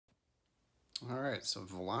All right, so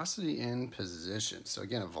velocity and position. So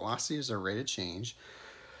again, a velocity is a rate of change.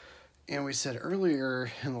 And we said earlier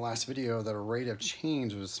in the last video that a rate of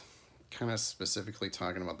change was kind of specifically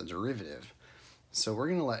talking about the derivative. So we're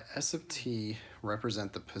going to let S of t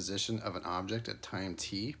represent the position of an object at time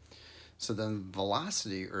t. So then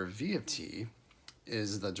velocity, or v of t,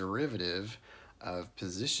 is the derivative of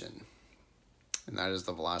position. And that is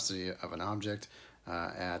the velocity of an object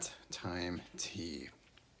at time t.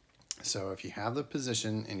 So if you have the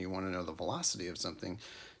position and you want to know the velocity of something,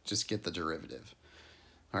 just get the derivative.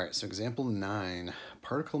 All right, so example 9,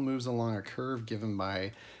 particle moves along a curve given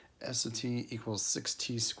by S of t equals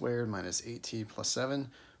 6t squared minus 8t plus 7,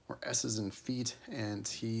 where s is in feet and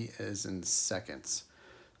t is in seconds.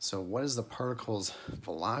 So what is the particle's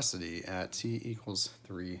velocity at t equals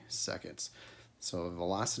 3 seconds? So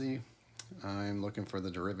velocity, I'm looking for the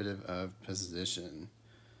derivative of position.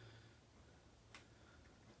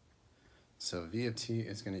 So v of t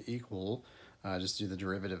is going to equal, just do the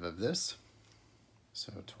derivative of this.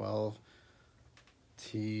 So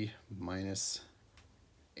 12t minus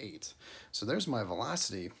 8. So there's my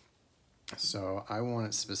velocity. So I want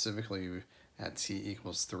it specifically at t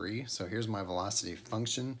equals 3. So here's my velocity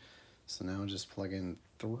function. So now just plug in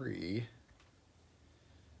 3.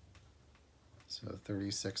 So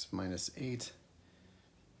 36 minus 8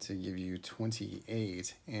 to give you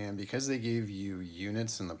 28. And because they gave you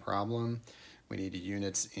units in the problem, we need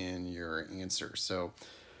units in your answer. So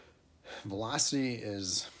velocity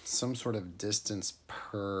is some sort of distance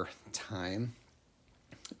per time.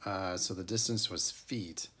 So the distance was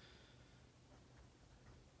feet.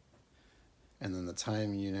 And then the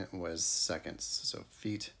time unit was seconds. So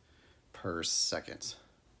feet per second.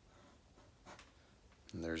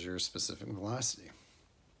 And there's your specific velocity.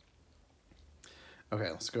 Okay,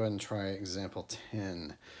 let's go ahead and try example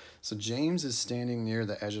 10. So James is standing near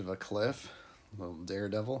the edge of a cliff, little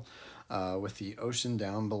daredevil, with the ocean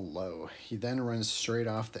down below. He then runs straight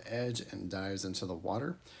off the edge and dives into the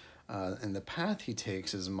water. And the path he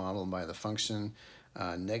takes is modeled by the function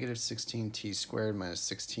negative 16t squared minus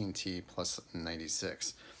 16t plus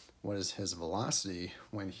 96. What is his velocity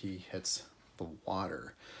when he hits the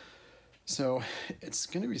water? So it's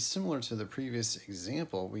going to be similar to the previous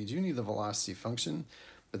example. We do need the velocity function,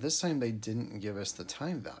 but this time they didn't give us the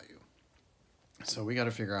time value. So we got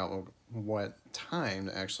to figure out what time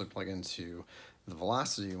to actually plug into the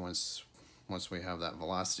velocity once we have that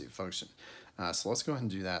velocity function. So let's go ahead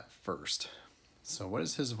and do that first. So what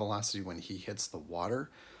is his velocity when he hits the water?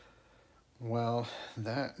 Well,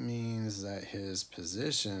 that means that his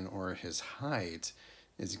position or his height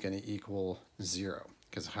is going to equal 0.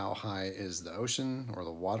 Because how high is the ocean or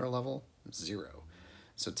the water level? 0.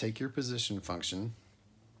 So take your position function.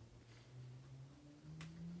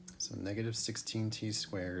 So negative 16t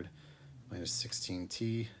squared minus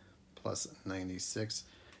 16t plus 96.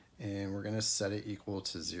 And we're going to set it equal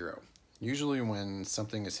to 0. Usually when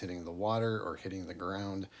something is hitting the water or hitting the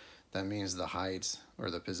ground, that means the height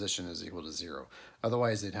or the position is equal to 0.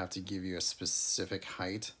 Otherwise, they'd have to give you a specific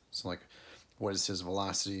height. So like, what is his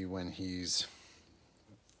velocity when he's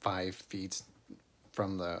 5 feet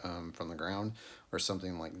from the ground or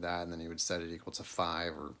something like that, and then you would set it equal to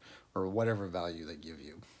 5 or whatever value they give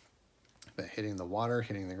you. But hitting the water,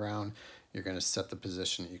 hitting the ground, you're going to set the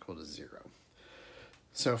position equal to 0.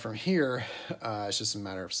 So from here, it's just a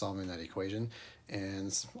matter of solving that equation.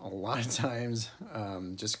 And a lot of times,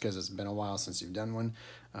 just because it's been a while since you've done one,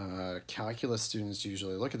 calculus students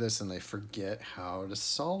usually look at this and they forget how to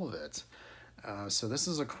solve it. So this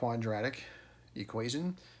is a quadratic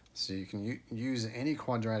equation. So you can use any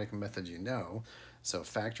quadratic method you know. So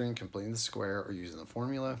factoring, completing the square, or using the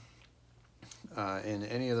formula. In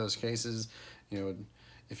any of those cases,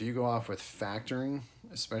 if you go off with factoring,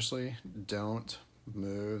 especially, don't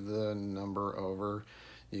move the number over.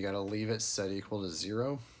 You got to leave it set equal to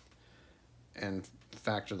 0 and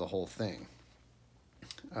factor the whole thing.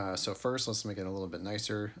 So first, let's make it a little bit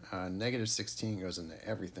nicer. Negative 16 goes into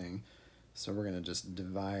everything. So we're going to just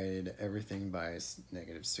divide everything by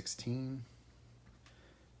negative 16.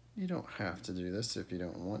 You don't have to do this if you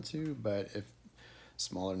don't want to, but if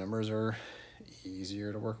smaller numbers are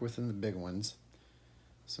easier to work with than the big ones.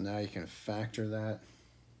 So now you can factor that.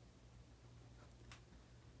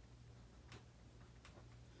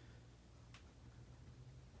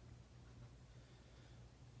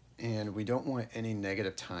 And we don't want any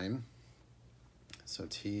negative time. So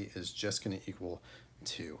t is just going to equal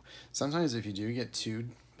 2. Sometimes if you do get 2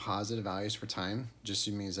 positive values for time, just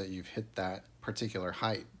means that you've hit that particular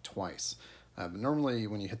height twice. But normally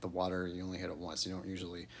when you hit the water, you only hit it once. You don't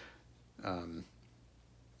usually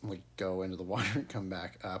like go into the water and come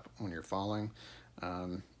back up when you're falling.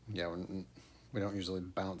 Yeah, we don't usually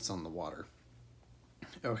bounce on the water.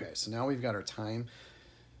 Okay, so now we've got our time,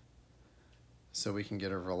 so we can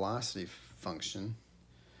get our velocity function.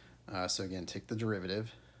 So again, take the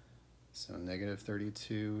derivative. So negative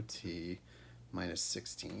 32t minus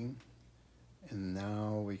 16. And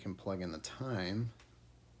now we can plug in the time.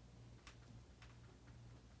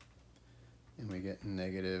 And we get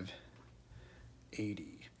negative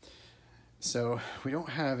 80. So we don't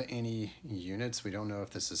have any units. We don't know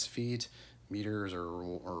if this is feet, meters,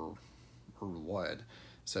 or what.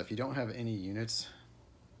 So if you don't have any units,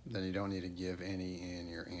 then you don't need to give any in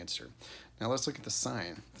your answer. Now let's look at the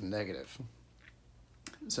sign, the negative.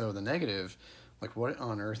 So the negative, like what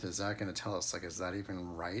on earth is that going to tell us? Like, is that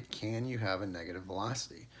even right? Can you have a negative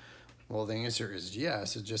velocity? Well, the answer is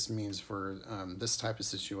yes. It just means for this type of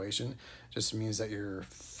situation, it just means that you're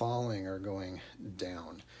falling or going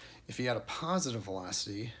down. If you had a positive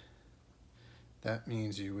velocity, that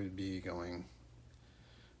means you would be going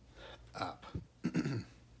up.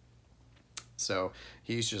 So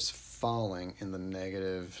he's just falling in the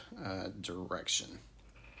negative direction.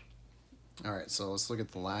 All right, so let's look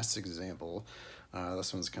at the last example.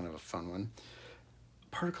 This one's kind of a fun one.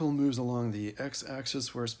 Particle moves along the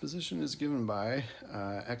x-axis where its position is given by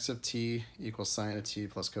x of t equals sine of t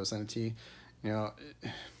plus cosine of t. You know,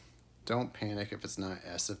 don't panic if it's not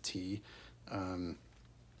s of t. The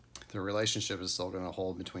relationship is still going to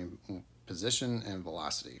hold between position and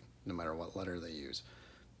velocity, no matter what letter they use.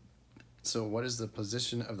 So what is the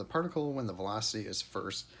position of the particle when the velocity is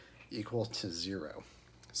first equal to 0?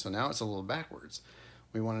 So now it's a little backwards.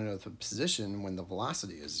 We want to know the position when the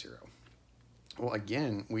velocity is 0. Well,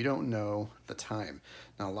 again, we don't know the time.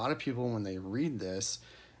 Now, a lot of people, when they read this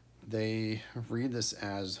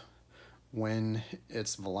as when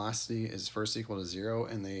its velocity is first equal to 0,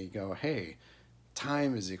 and they go, hey,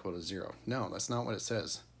 time is equal to 0. No, that's not what it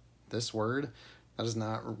says. This word, that is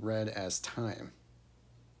not read as time.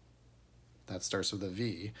 That starts with a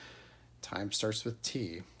V. Time starts with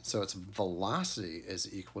T. So its velocity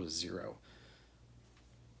is equal to 0.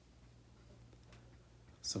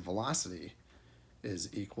 So velocity is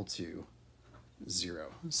equal to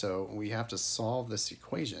 0. So we have to solve this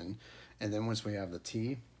equation, and then once we have the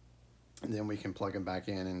T, then we can plug it back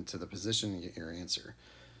in into the position and get your answer.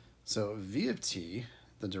 So V of T,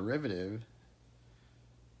 the derivative,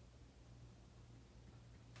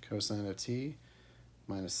 cosine of T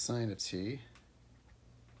minus sine of T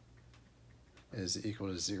is equal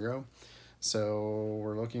to 0. So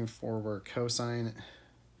we're looking for where cosine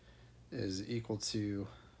is equal to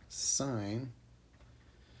sine.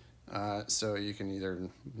 So you can either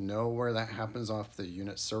know where that happens off the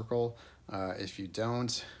unit circle. If you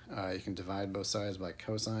don't, you can divide both sides by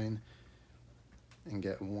cosine and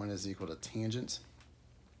get 1 is equal to tangent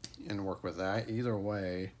and work with that. Either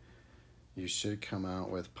way, you should come out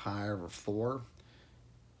with pi over 4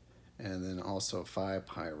 and then also 5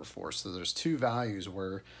 pi over 4. So there's two values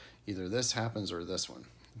where either this happens or this one,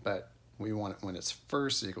 but we want it when it's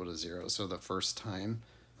first equal to 0, so the first time,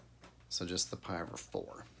 so just the pi over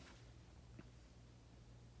 4.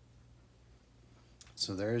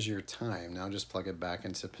 So there's your time. Now just plug it back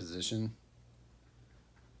into position.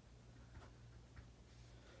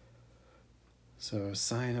 So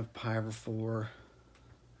sine of pi over 4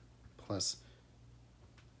 plus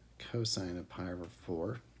cosine of pi over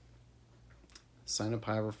 4. Sine of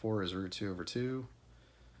pi over 4 is root 2 over 2.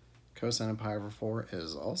 Cosine of pi over 4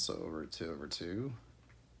 is also root 2 over 2.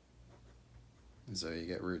 And so you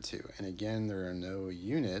get root 2. And again, there are no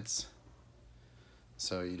units,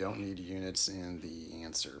 so you don't need units in the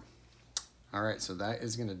answer. All right, so that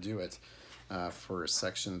is going to do it for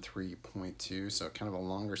section 3.2. So kind of a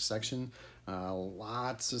longer section.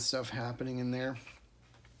 Lots of stuff happening in there.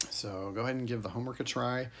 So go ahead and give the homework a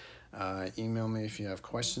try. Email me if you have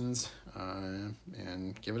questions,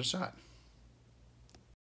 and give it a shot.